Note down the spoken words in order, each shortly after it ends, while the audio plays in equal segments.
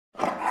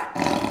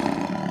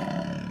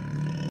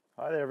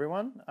Hi there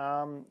everyone.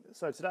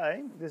 So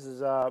today, this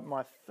is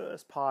my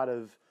first part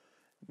of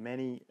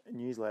many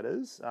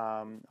newsletters.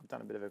 I've done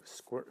a bit of a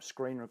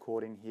screen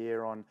recording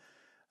here on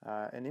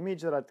an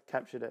image that I'd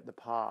captured at the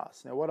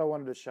past. Now what I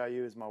wanted to show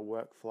you is my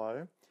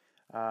workflow,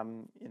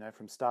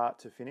 from start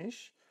to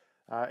finish.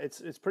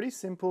 It's pretty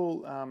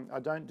simple. I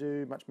don't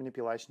do much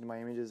manipulation to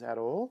my images at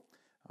all.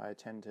 I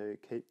tend to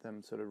keep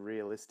them sort of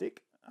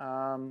realistic.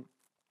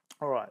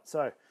 Alright,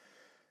 so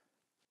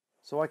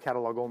I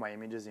catalog all my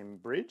images in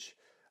Bridge.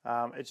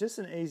 It's just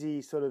an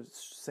easy sort of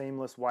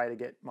seamless way to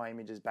get my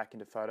images back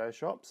into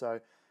Photoshop. So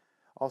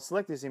I'll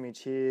select this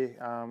image here,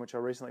 which I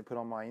recently put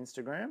on my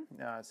Instagram.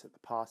 It's at the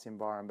pass in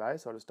Byron Bay,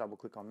 so I'll just double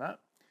click on that.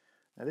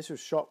 Now this was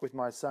shot with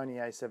my Sony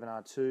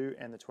a7R II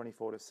and the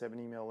 24 to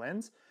 70mm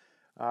lens.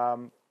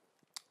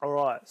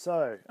 Alright,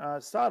 so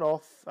start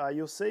off,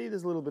 you'll see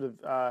there's a little bit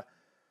of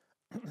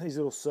these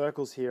little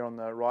circles here on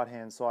the right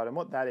hand side, and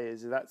what that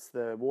is that's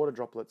the water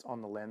droplets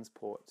on the lens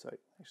port. So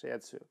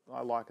actually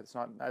I like it. It's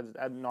not add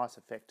a nice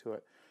effect to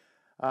it.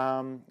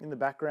 In the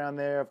background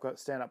there I've got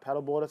stand-up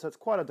paddleboarder, so it's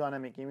quite a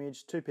dynamic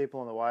image. Two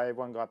people on the wave,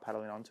 one guy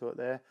paddling onto it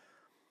there.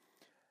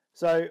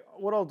 So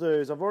what I'll do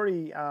is I've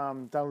already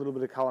done a little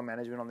bit of color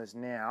management on this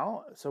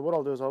now. So what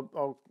I'll do is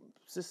I'll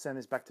just send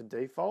this back to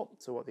default,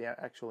 so what the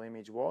actual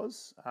image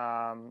was,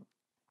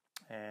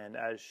 and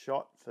as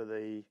shot for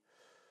the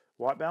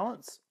white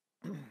balance.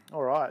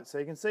 Alright, so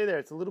you can see there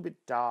it's a little bit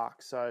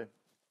dark, so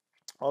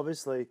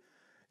obviously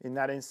in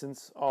that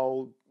instance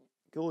I'll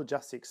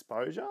adjust the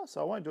exposure,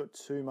 so I won't do it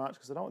too much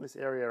because I don't want this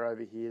area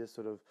over here to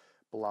sort of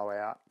blow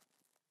out.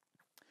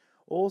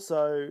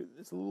 Also,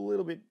 it's a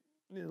little bit,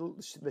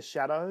 the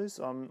shadows,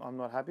 I'm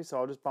not happy, so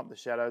I'll just bump the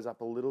shadows up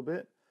a little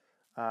bit.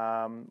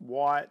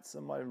 Whites, I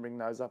might even bring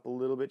those up a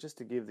little bit just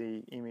to give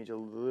the image a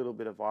little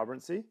bit of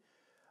vibrancy.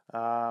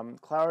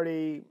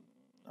 Clarity,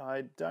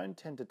 I don't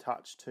tend to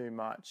touch too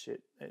much.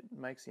 It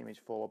makes the image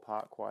fall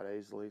apart quite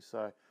easily.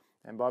 So,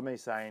 and by me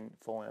saying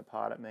falling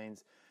apart, it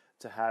means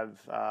to have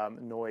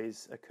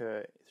noise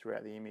occur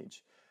throughout the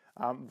image.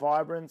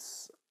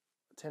 Vibrance,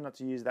 I tend not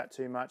to use that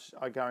too much.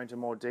 I go into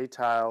more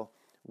detail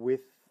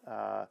with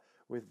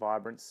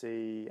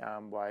vibrancy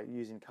by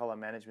using color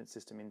management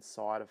system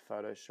inside of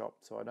Photoshop.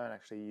 So I don't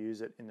actually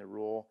use it in the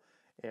raw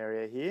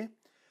area here.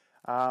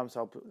 So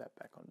I'll put that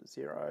back onto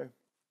 0.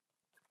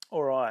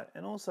 Alright,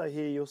 and also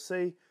here you'll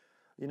see,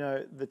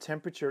 the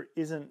temperature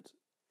isn't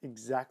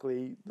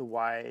exactly the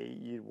way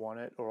you'd want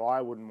it, or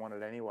I wouldn't want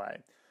it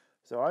anyway.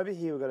 So over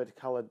here we've got a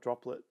color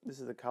droplet. This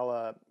is the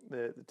color,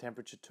 the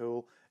temperature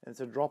tool, and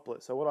it's a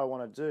droplet. So what I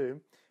want to do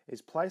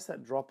is place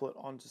that droplet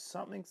onto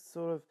something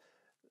sort of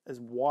as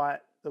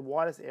white, the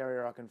whitest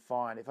area I can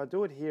find. If I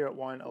do it here, it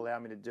won't allow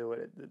me to do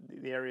it.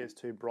 The area is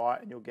too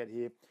bright, and you'll get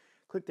here,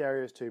 clicked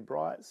area is too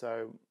bright,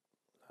 so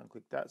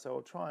unclick that. So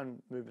I'll try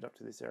and move it up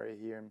to this area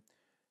here. And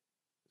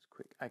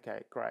quick.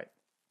 Okay, great.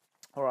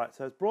 All right,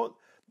 so it's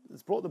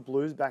brought the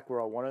blues back where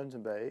I wanted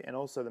them to be, and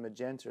also the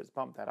magenta, it's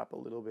bumped that up a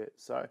little bit.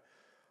 So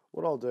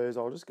what I'll do is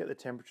I'll just get the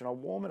temperature and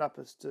I'll warm it up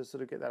as to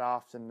sort of get that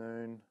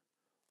afternoon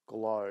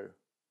glow.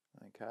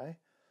 Okay,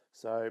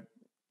 so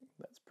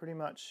that's pretty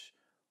much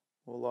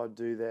all I'll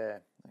do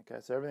there. Okay,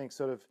 so everything's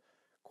sort of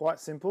quite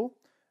simple.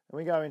 And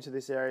we go into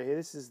this area here.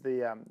 This is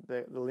the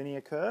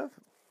linear curve.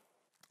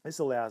 This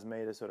allows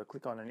me to sort of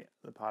click on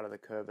the part of the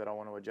curve that I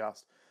want to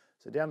adjust.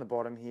 So down the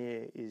bottom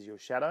here is your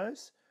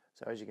shadows.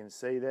 So as you can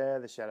see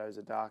there, the shadows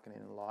are darkening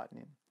and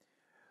lightening.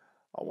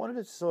 I wanted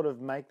to sort of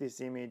make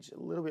this image a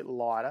little bit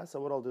lighter. So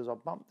what I'll do is I'll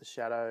bump the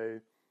shadow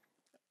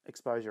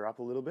exposure up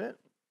a little bit.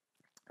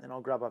 And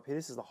I'll grab up here.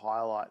 This is the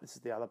highlight. This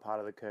is the other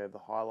part of the curve, the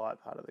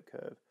highlight part of the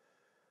curve.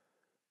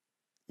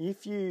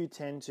 If you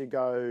tend to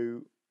go,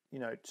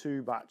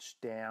 too much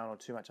down or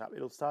too much up,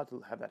 it'll start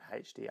to have that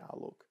HDR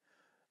look.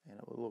 And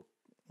it will look,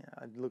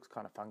 it looks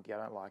kind of funky.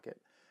 I don't like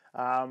it.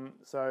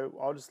 So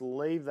I'll just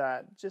leave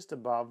that just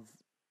above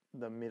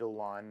the middle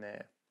line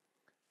there,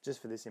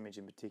 just for this image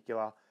in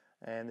particular.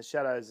 And the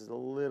shadows is a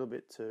little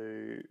bit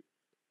too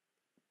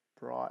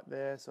bright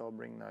there, so I'll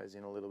bring those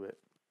in a little bit.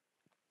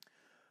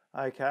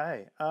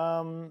 Okay,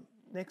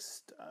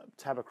 next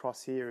tab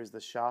across here is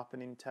the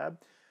sharpening tab.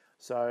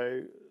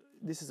 So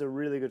this is a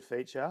really good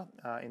feature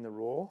in the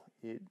RAW.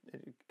 It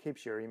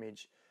keeps your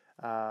image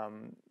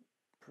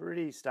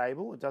pretty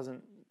stable. It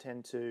doesn't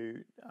tend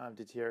to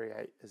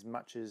deteriorate as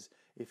much as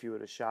if you were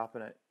to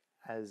sharpen it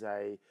as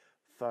a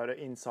photo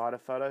inside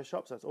of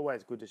Photoshop. So it's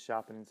always good to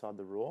sharpen inside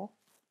the RAW.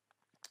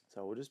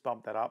 So we'll just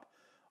bump that up.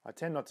 I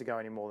tend not to go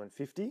any more than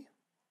 50.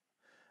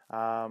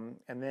 And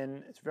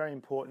then it's very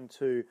important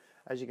to,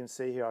 as you can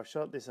see here, I've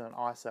shot this on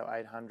ISO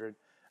 800.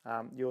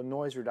 Your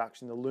noise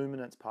reduction, the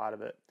luminance part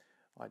of it,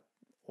 I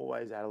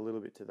always add a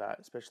little bit to that,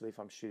 especially if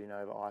I'm shooting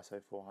over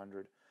ISO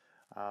 400.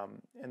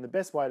 And the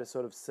best way to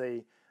sort of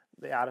see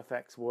the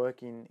artifacts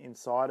working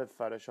inside of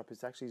Photoshop is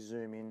to actually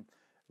zoom in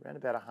around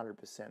about 100%.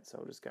 So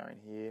we'll just go in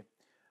here,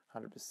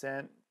 100%,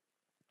 and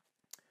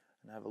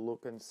have a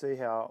look and see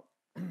how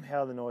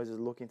the noise is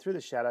looking. Through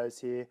the shadows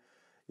here,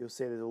 you'll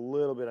see there's a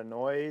little bit of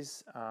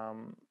noise.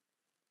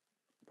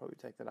 Probably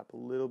take that up a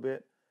little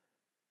bit.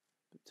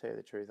 To tell you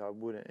the truth, I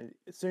wouldn't.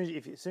 As soon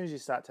as you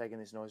start taking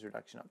this noise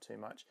reduction up too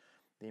much,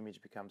 the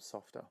image becomes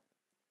softer.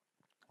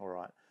 All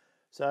right,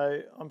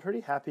 so I'm pretty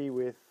happy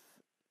with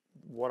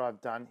what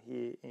I've done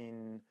here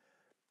in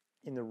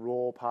the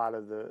raw part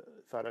of the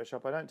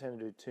Photoshop. I don't tend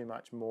to do too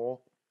much more.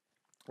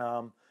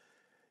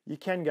 You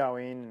can go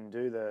in and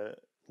do the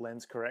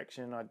lens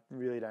correction. I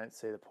really don't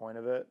see the point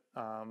of it.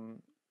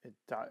 It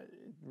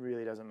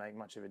really doesn't make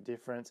much of a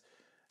difference.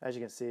 As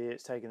you can see,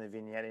 it's taking the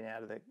vignetting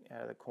out of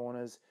the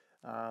corners.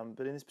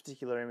 But in this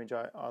particular image,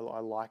 I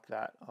like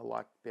that. I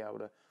like to be able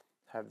to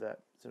have that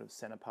sort of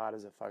center part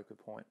as a focal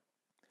point.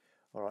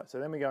 All right, so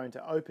then we go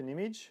into open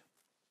image.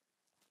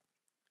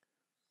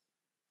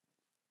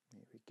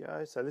 Here we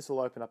go. So this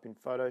will open up in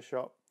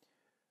Photoshop.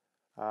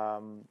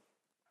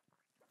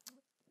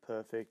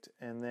 Perfect.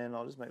 And then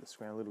I'll just make the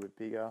screen a little bit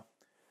bigger.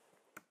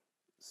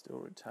 Still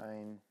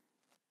retain.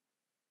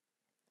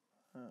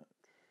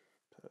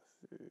 Perfect.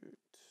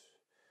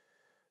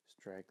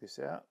 Just drag this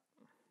out.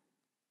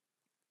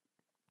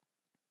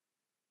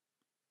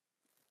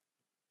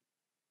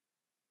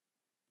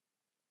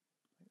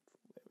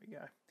 There we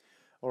go.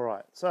 All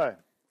right, so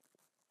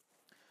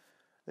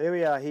there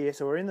we are here.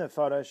 So we're in the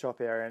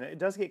Photoshop area, and it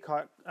does get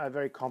quite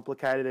very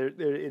complicated.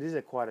 It is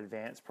a quite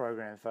advanced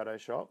program,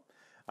 Photoshop.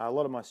 A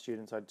lot of my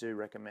students I do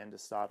recommend to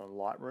start on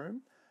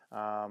Lightroom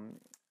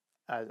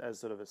as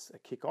sort of a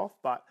kick-off,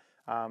 but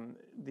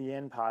the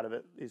end part of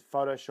it is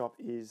Photoshop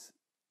is,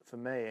 for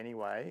me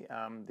anyway,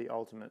 the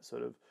ultimate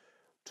sort of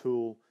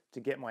tool to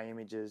get my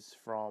images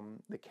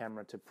from the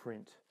camera to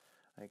print.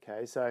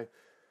 Okay, so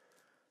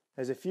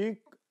there's a few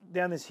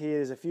down this here.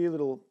 There's a few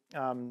little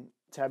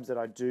tabs that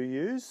I do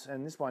use,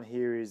 and this one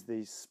here is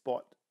the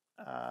spot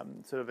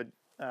sort of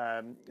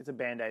it's a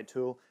band-aid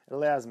tool. It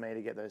allows me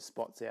to get those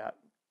spots out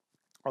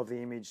of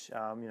the image,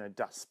 you know,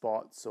 dust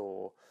spots,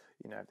 or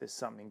you know, if there's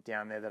something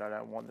down there that I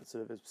don't want that's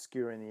sort of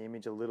obscuring the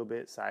image a little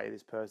bit. Say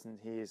this person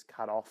here is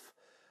cut off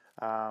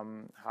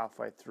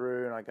halfway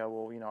through, and I go,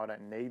 well, you know, I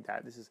don't need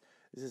that. This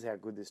is how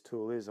good this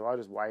tool is. So I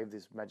just wave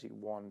this magic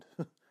wand,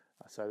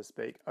 so to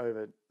speak, over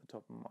the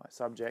top of my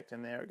subject,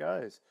 and there it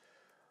goes.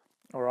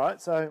 All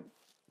right, so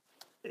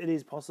it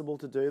is possible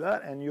to do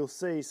that, and you'll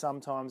see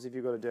sometimes if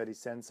you've got a dirty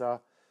sensor,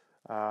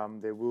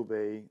 there will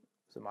be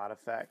some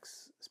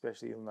artifacts,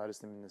 especially you'll notice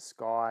them in the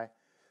sky.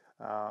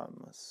 The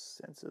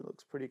sensor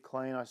looks pretty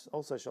clean. I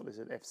also shot this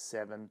at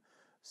f7,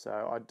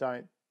 so I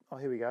don't, oh,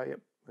 here we go. Yep,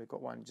 we've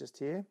got one just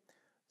here.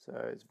 So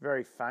it's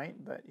very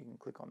faint, but you can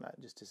click on that,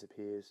 it just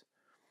disappears.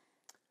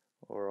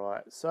 All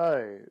right,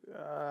 so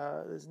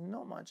there's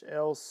not much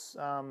else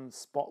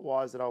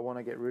spot-wise that I want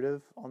to get rid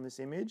of on this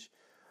image.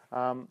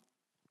 The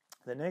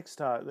next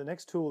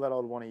tool that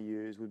I'd want to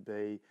use would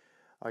be,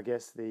 I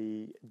guess,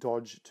 the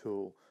dodge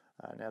tool.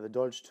 Now the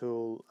dodge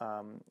tool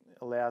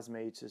allows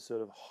me to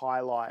sort of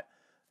highlight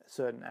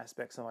certain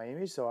aspects of my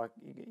image. So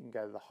you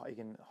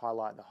can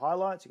highlight the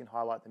highlights, you can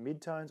highlight the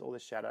midtones or the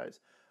shadows.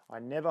 I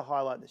never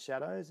highlight the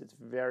shadows. It's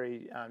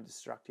very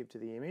destructive to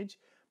the image,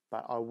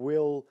 but I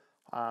will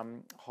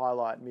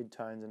highlight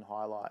midtones and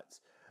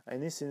highlights. In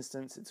this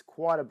instance, it's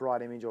quite a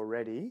bright image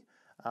already.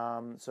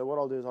 So what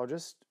I'll do is I'll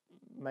just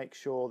make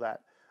sure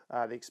that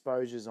the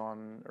exposure is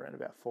on around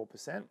about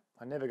 4%.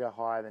 I never go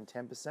higher than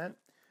 10%.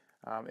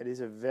 It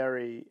is a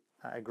very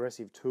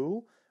aggressive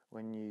tool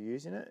when you're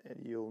using it.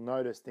 You'll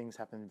notice things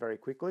happen very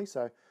quickly.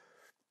 So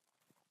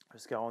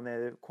just go on there.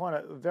 They're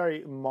quite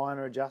very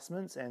minor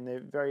adjustments, and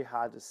they're very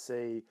hard to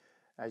see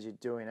as you're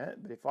doing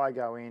it. But if I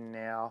go in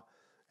now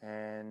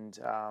and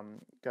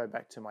go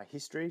back to my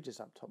history, just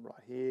up top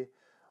right here,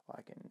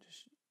 I can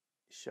just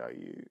show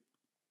you,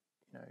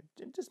 you know,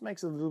 it just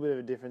makes a little bit of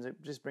a difference. It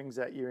just brings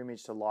that your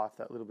image to life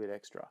that little bit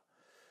extra.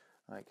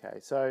 Okay,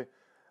 so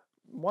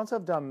once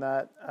I've done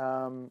that,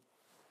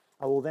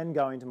 I will then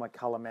go into my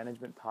color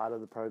management part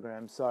of the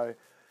program. So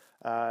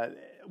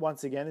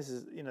once again, this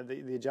is, you know,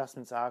 the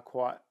adjustments are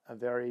quite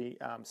very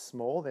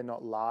small. They're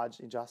not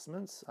large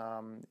adjustments.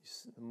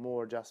 The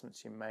more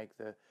adjustments you make,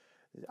 the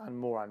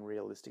more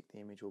unrealistic the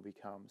image will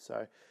become.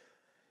 So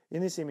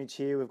in this image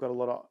here, we've got a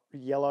lot of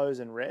yellows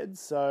and reds.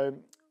 So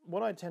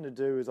what I tend to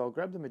do is I'll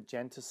grab the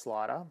magenta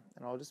slider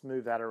and I'll just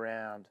move that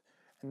around.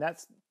 And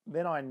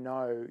then I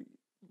know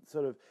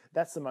sort of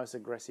that's the most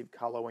aggressive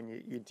color when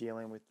you're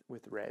dealing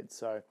with red.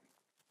 So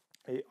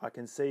I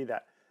can see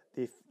that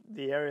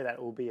the area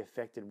that will be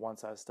affected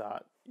once I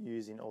start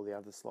using all the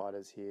other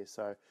sliders here.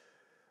 So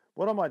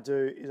what I might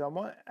do is I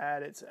might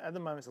add, at the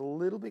moment it's a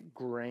little bit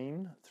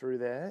green through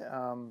there,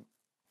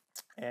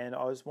 and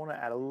I just want to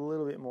add a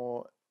little bit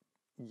more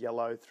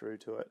yellow through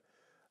to it.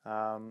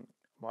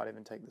 Might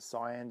even take the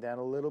cyan down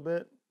a little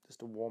bit just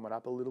to warm it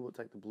up a little bit,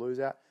 take the blues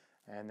out,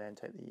 and then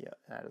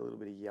add a little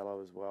bit of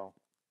yellow as well.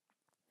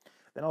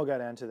 Then I'll go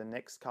down to the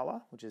next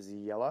color, which is the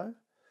yellow,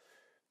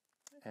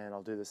 and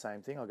I'll do the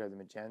same thing. I'll go to the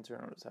magenta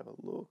and I'll just have a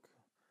look.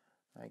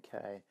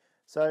 Okay,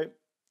 so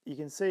you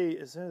can see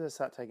as soon as I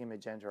start taking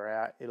magenta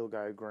out, it'll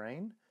go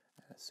green.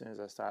 And as soon as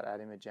I start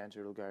adding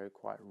magenta, it'll go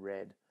quite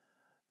red.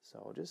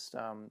 So I'll just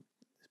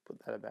put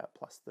that about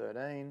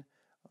 +13.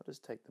 I'll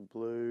just take the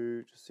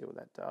blue, just see what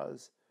that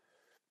does.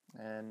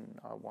 and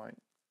I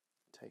won't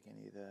take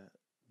any of the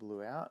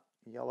blue out.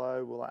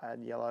 Yellow, we'll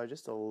add yellow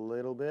just a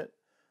little bit.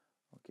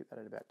 I'll keep that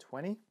at about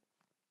 20.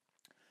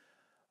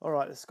 All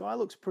right, the sky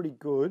looks pretty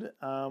good.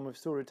 We've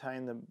still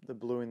retained the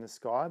blue in the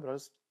sky, but I'll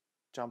just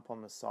jump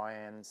on the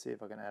cyan and see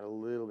if I can add a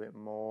little bit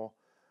more.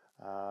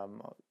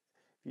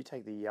 If you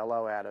take the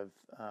yellow out of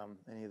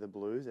any of the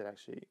blues, it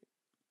actually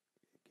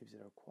gives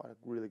it quite a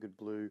really good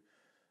blue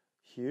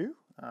hue.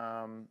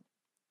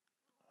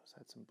 Let's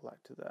add some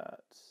black to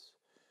that.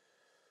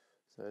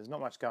 So there's not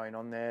much going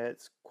on there.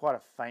 It's quite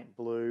a faint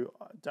blue.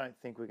 I don't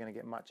think we're going to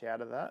get much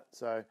out of that.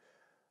 So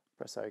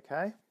press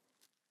OK.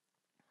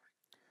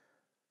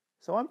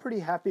 So I'm pretty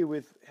happy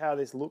with how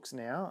this looks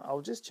now. I'll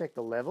just check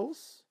the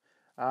levels.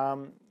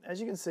 As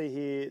you can see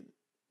here,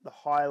 the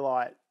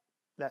highlight,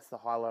 that's the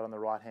highlight on the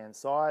right-hand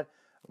side.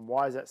 And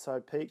why is that so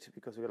peaked?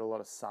 Because we've got a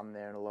lot of sun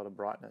there and a lot of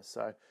brightness.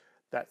 So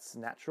that's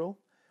natural.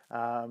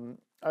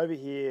 Over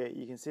here,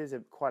 you can see there's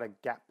quite a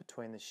gap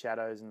between the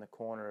shadows in the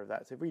corner of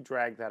that. So if we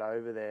drag that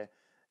over there,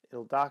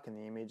 it'll darken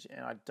the image,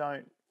 and I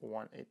don't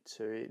want it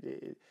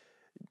to.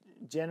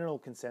 General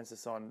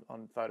consensus on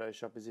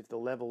Photoshop is if the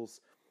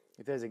levels,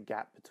 if there's a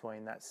gap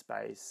between that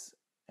space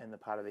and the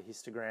part of the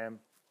histogram,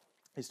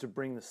 is to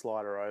bring the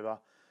slider over.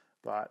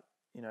 But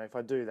you know, if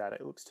I do that,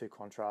 it looks too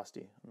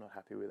contrasty. I'm not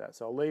happy with that,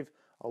 so I'll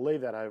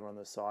leave that over on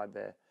the side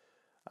there.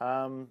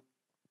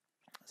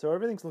 So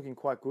everything's looking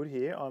quite good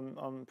here.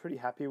 I'm pretty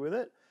happy with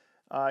it.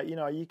 You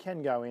know, you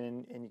can go in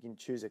and you can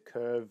choose a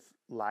curve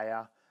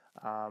layer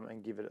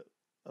and give it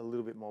a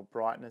little bit more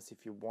brightness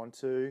if you want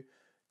to,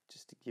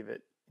 just to give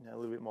it, you know, a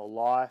little bit more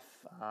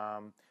life.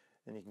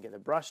 Then you can get the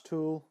brush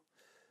tool.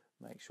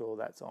 Make sure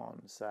that's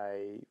on,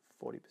 say,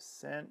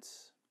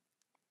 40%,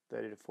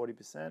 30 to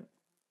 40%. As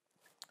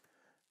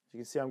you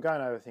can see, I'm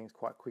going over things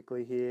quite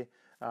quickly here.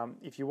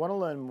 If you want to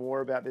learn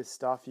more about this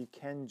stuff, you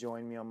can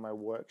join me on my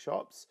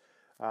workshops.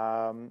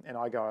 And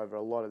I go over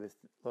a lot of this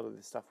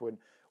stuff when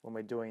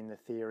we're doing the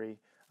theory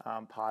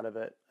part of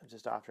it,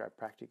 just after our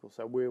practical.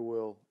 So we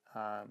will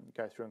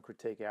go through and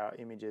critique our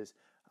images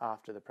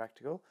after the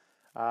practical.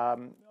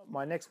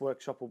 My next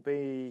workshop will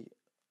be,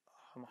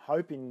 I'm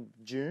hoping,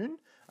 June.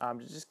 I'll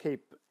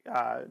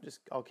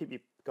keep you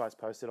guys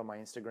posted on my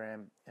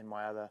Instagram and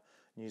my other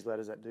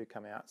newsletters that do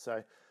come out.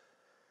 So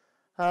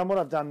what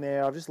I've done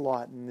there, I've just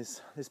lightened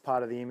this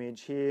part of the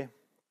image here,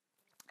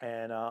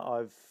 and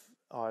I've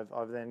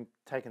then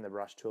taken the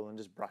brush tool and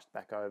just brushed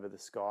back over the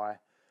sky.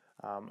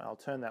 I'll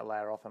turn that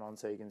layer off and on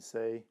so you can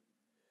see.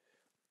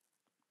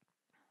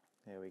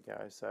 There we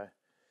go. So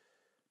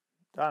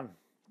done.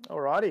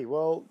 Alrighty,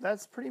 well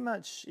that's pretty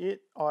much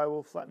it. I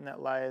will flatten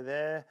that layer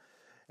there,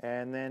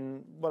 and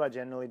then what I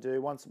generally do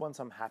once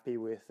I'm happy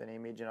with an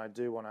image and I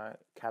do want to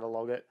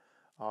catalog it,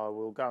 I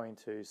will go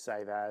into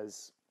Save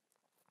As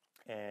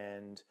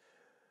and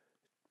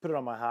put it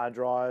on my hard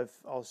drive.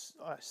 I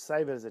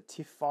save it as a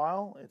TIFF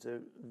file. It's a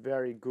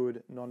very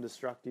good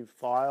non-destructive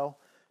file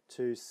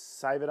to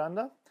save it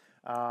under,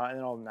 and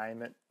then I'll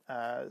name it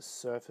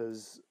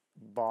Surfers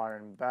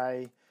Byron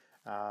Bay.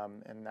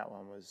 And that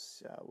one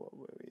was, what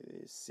were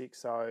we, 6,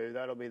 so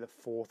that'll be the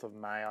 4th of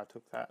May. I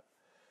took that,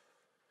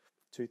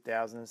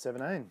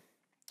 2017.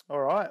 All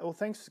right, well,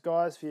 thanks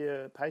guys for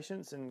your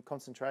patience and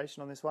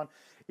concentration on this one.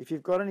 If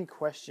you've got any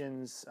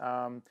questions,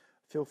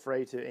 feel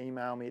free to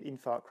email me at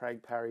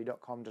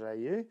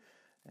info@craigparry.com.au,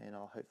 and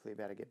I'll hopefully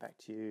be able to get back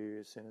to you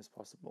as soon as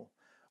possible.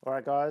 All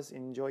right, guys,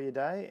 enjoy your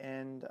day,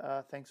 and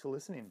thanks for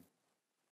listening.